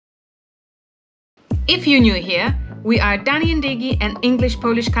If you're new here, we are Danny and Diggy, an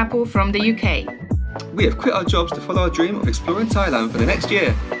English-Polish couple from the UK. We have quit our jobs to follow our dream of exploring Thailand for the next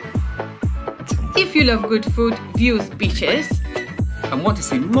year. If you love good food, views, beaches, and want to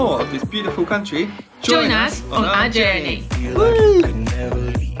see more of this beautiful country, join us on our journey. Woo!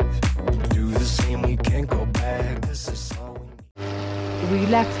 We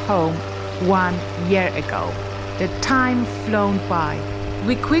left home 1 year ago. The time flown by.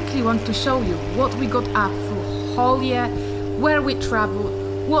 We quickly want to show you what we got up through whole year, where we traveled,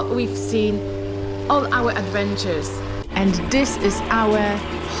 what we've seen, all our adventures. And this is our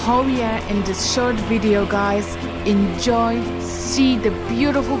whole year in this short video, guys. Enjoy, see the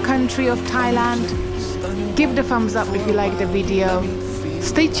beautiful country of Thailand. Give the thumbs up if you like the video.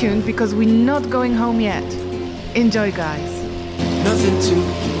 Stay tuned because we're not going home yet. Enjoy, guys. Nothing to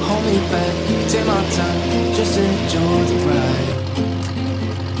hold me back. Take my time, just enjoy the ride.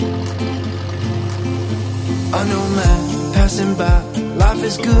 I know, man, passing by. Life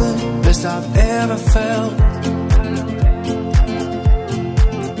is good, best I've ever felt.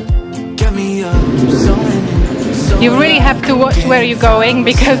 Get me up, so many. You really have to watch where you're going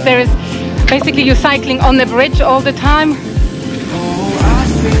because there is basically you're cycling on the bridge all the time.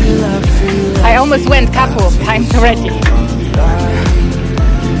 I almost went a couple of times already.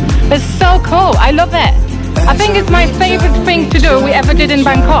 It's so cool, I love it. I think it's my favorite thing to do we ever did in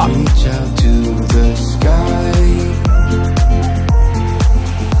Bangkok.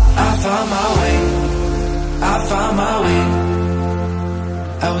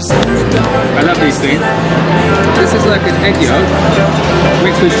 I love these things. This is like an egg yolk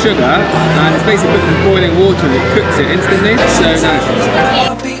mixed with sugar, and it's basically put in boiling water and it cooks it instantly. So nice.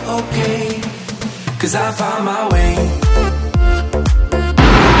 I'll be okay, 'cause I found my way.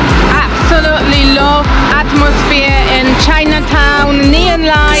 Absolutely love atmosphere in Chinatown, neon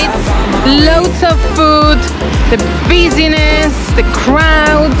lights, loads of food, the busyness, the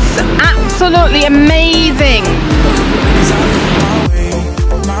crowds, absolutely amazing.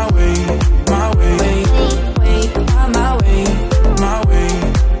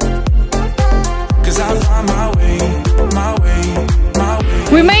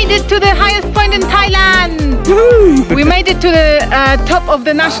 We made it to the highest point in Thailand! We made it to the top of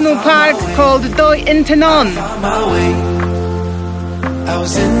the national park called Doi Intenon. I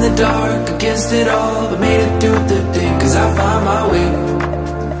was in the dark against it all, but made it through the day, 'cause I found my way.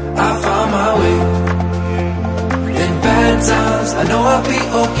 I found my way. In bad times, I know I'll be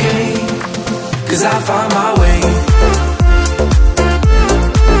okay, 'cause I found my way.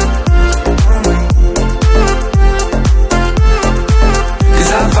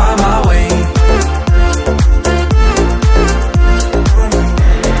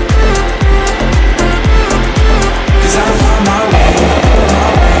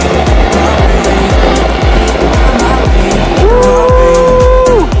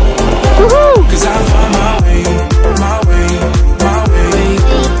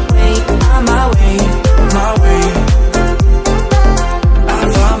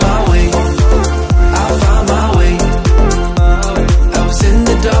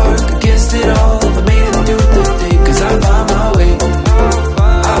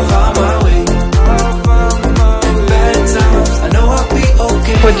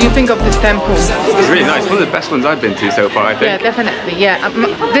 What do you think of this temple? It's really nice. One of the best ones I've been to so far, I think. Yeah, definitely. Yeah,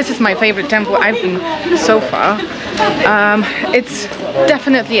 this is my favorite temple I've been so far. It's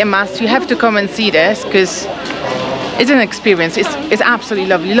definitely a must. You have to come and see this because it's an experience. It's absolutely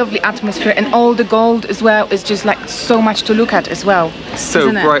lovely, lovely atmosphere, and all the gold as well is just like so much to look at as well. It's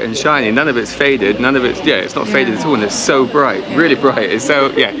so bright and shiny. None of it's faded. None of it's it's not faded at all. And it's so bright, really bright. It's so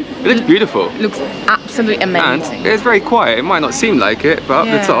it looks beautiful. Looks absolutely amazing. And it's very quiet. It might not seem like it, but up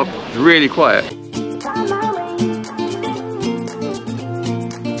the top, it's really quiet.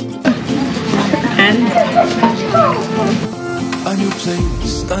 A new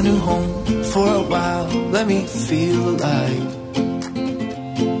place, a new home. For a while, let me feel alive.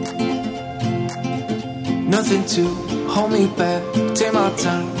 Nothing to hold me back. Take my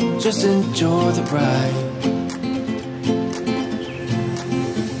time, just enjoy the ride.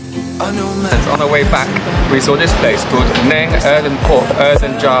 On our way back, we saw this place called Neng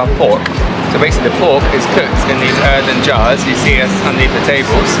Earthen Jar Pork. So basically the pork is cooked in these earthen jars you see us underneath the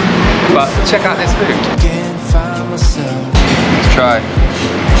tables. But check out this food. Let's try.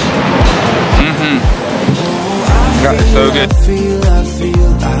 That is so good.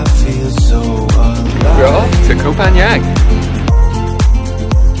 We're off to Koh Phangan.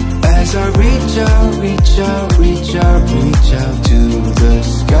 As I reach out, reach out, reach out, reach out to the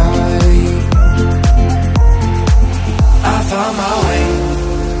sky, I found my way,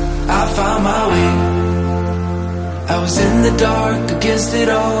 I found my way. I was in the dark against it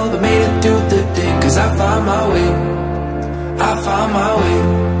all, but made it through the day, 'cause I found my way. I found my way.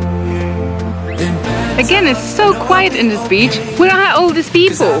 Again, it's so quiet in this beach. Where are all these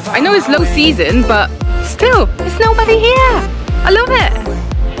people? I know it's low season, but still, there's nobody here. I love it.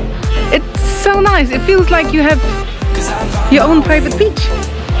 It's so nice. It feels like you have your own private beach.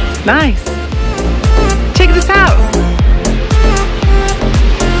 Nice. Check this out.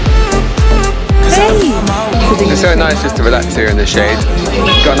 Hey. It's so nice just to relax here in the shade.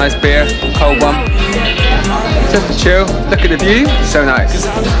 Got a nice beer, cold one. Just to chill, look at the view, so nice. I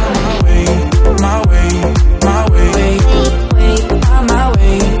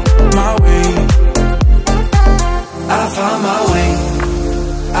found my way.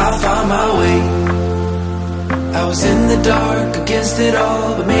 I found my way. I was in the dark against it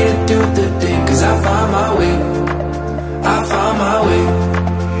all, but made it through the day, 'cause I found my way. I found my way.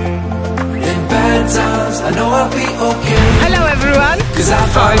 In bad times, I know I'll be okay. Hello everyone. 'Cause I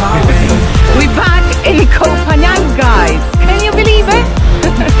found my way. We're back in Koh Phangan, guys. Can you believe it?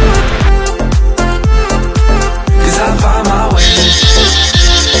 'Cause I found my way.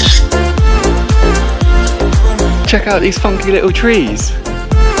 Check out these funky little trees.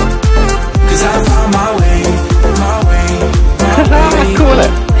 'Cause I found my way. My way. My way. Call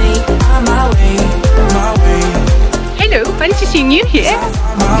it. My way. My way. Hello, nice to see you here.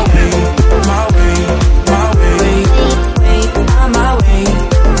 My way. My way. My way. My way.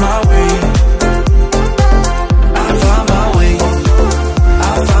 My way. I found my way.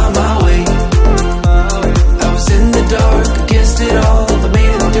 I found my way. I was in the dark against it all, but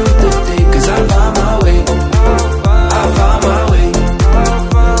made it through the day, 'cause I found my way. I found my way.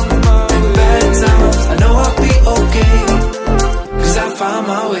 In bad times, I know I'll be okay, 'cause I found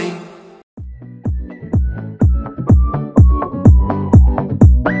my way.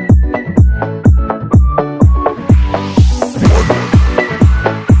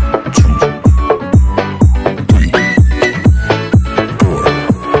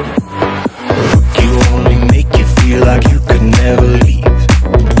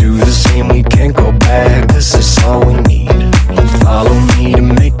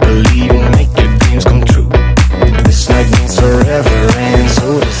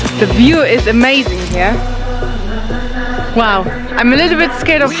 The view is amazing here. Wow, I'm a little bit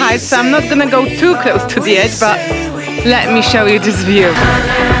scared of heights, so I'm not gonna go too close to the edge, but let me show you this view.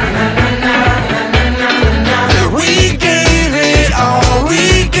 We gave it all,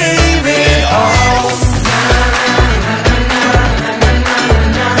 we gave it all.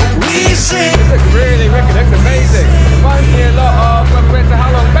 We sing. Looks really wicked, looks amazing. Reminds me a lot of when we went to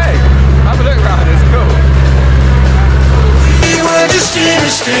Halong Bay. Have a look around, it's cool. We were just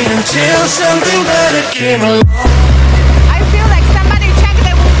interesting until something better came along. I feel like somebody checked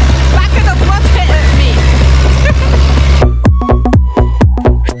the bucket of water at me.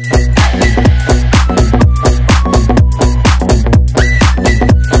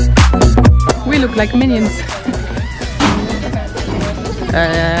 We look like minions.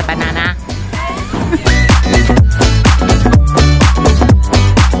 Banana.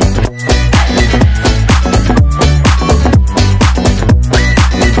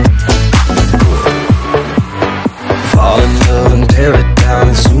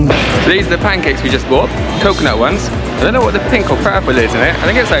 These are the pancakes we just bought, coconut ones. I don't know what the pink or purple is in it. I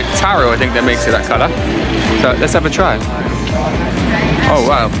think it's like taro, I think, that makes it that colour. So let's have a try. Oh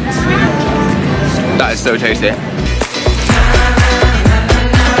wow. That is so tasty.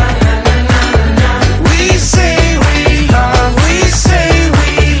 We say we love, we say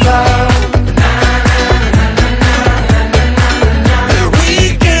we love.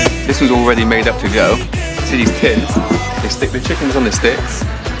 We gave. This one's already made up to go. See these tins? They stick the chickens on the sticks,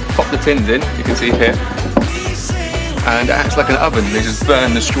 pop the tins in, you can see here, and it acts like an oven. They just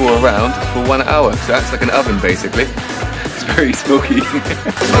burn the straw around for 1 hour, so it acts like an oven basically. It's very smoky. We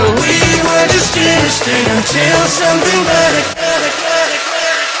were just interesting until something better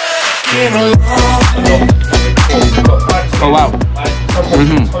came along. Oh wow.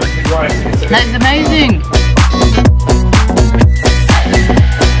 That's amazing.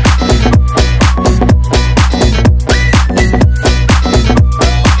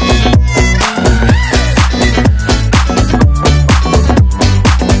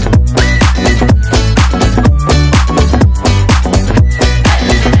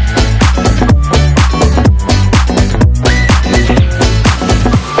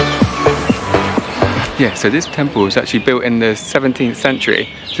 Yeah, so this temple was actually built in the 17th century.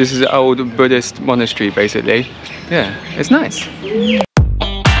 So this is an old Buddhist monastery basically. Yeah, it's nice.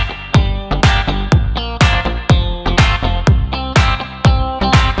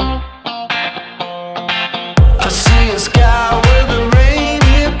 I see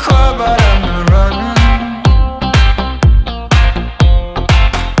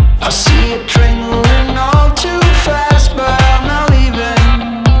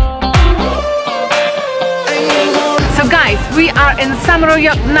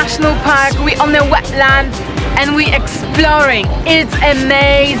Samroyot National Park. We're on the wetland and we're exploring. It's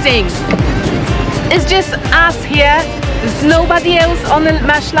amazing. It's just us here. There's nobody else on the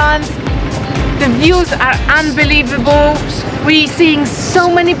marshlands. The views are unbelievable. We're seeing so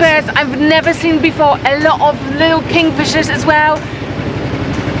many birds I've never seen before. A lot of little kingfishers as well.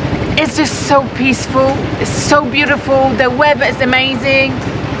 It's just so peaceful. It's so beautiful. The weather is amazing.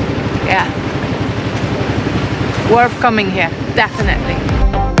 Yeah. Worth coming here, definitely.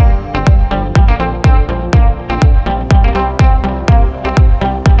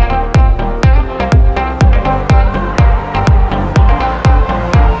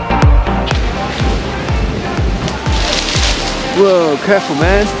 Whoa, careful,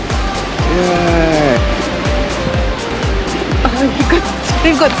 man. Yeah. Oh,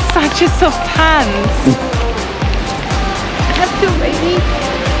 you've got such a soft hands. I have to baby.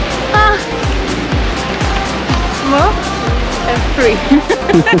 More? And 3.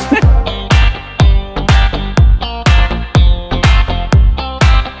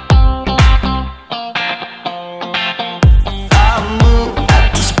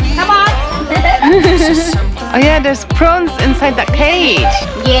 Oh yeah, there's prawns inside that cage.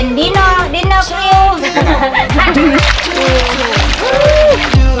 Yen dinner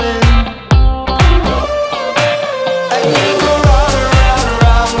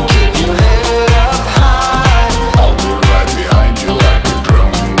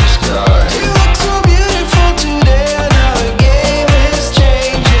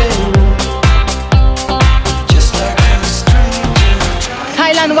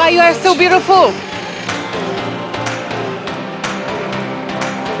Thailand, why you are so beautiful?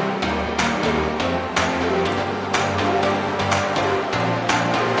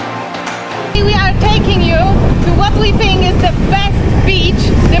 We are taking you to what we think is the best beach,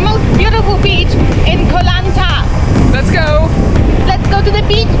 the most beautiful beach in Koh Lanta. Let's go. Let's go to the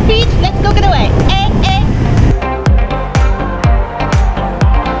beach, let's go get away.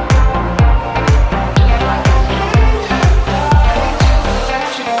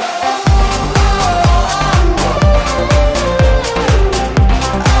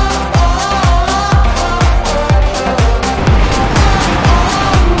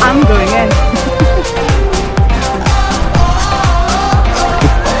 I'm going in.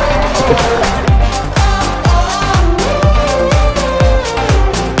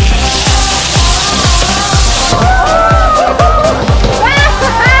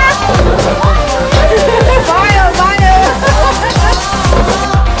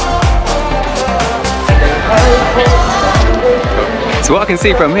 So what I can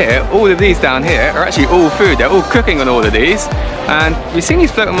see from here, all of these down here are actually all food. They're all cooking on all of these. And we've seen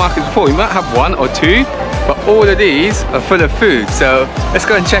these floating markets before. We might have 1 or 2, but all of these are full of food. So let's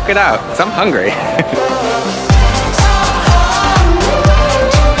go and check it out, because I'm hungry.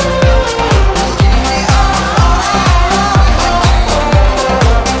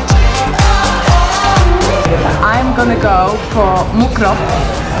 I'm gonna go for mukrop.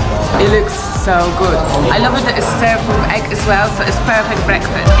 It looks so good. I love it that it's served with egg as well, so it's perfect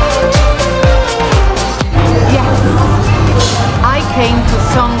breakfast. Yes, I came to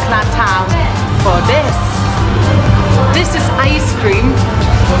Songkhla town for this. This is ice cream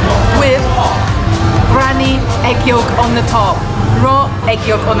with granny egg yolk on the top, raw egg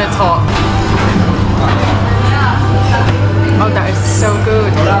yolk on the top. Oh, that is so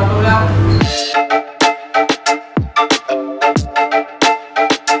good.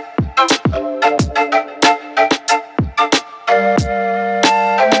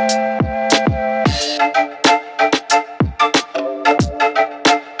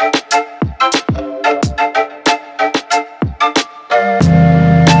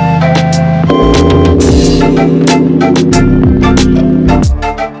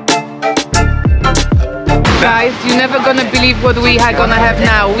 Guys, you're never gonna believe what we are gonna have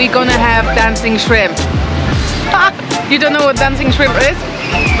now. We're gonna have dancing shrimp. You don't know what dancing shrimp is?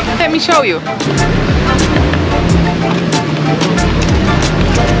 Let me show you.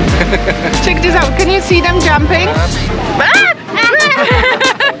 Check this out. Can you see them jumping?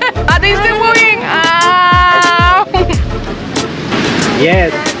 Are they still moving? Ow.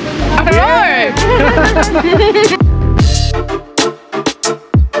 Yes. Alright.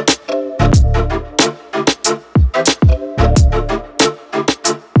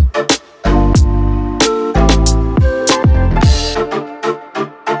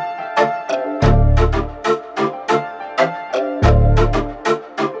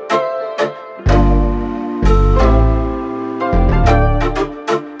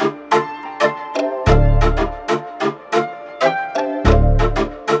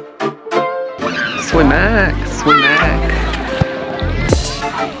 Swim back, swim back.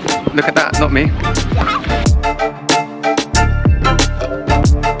 Look at that, not me.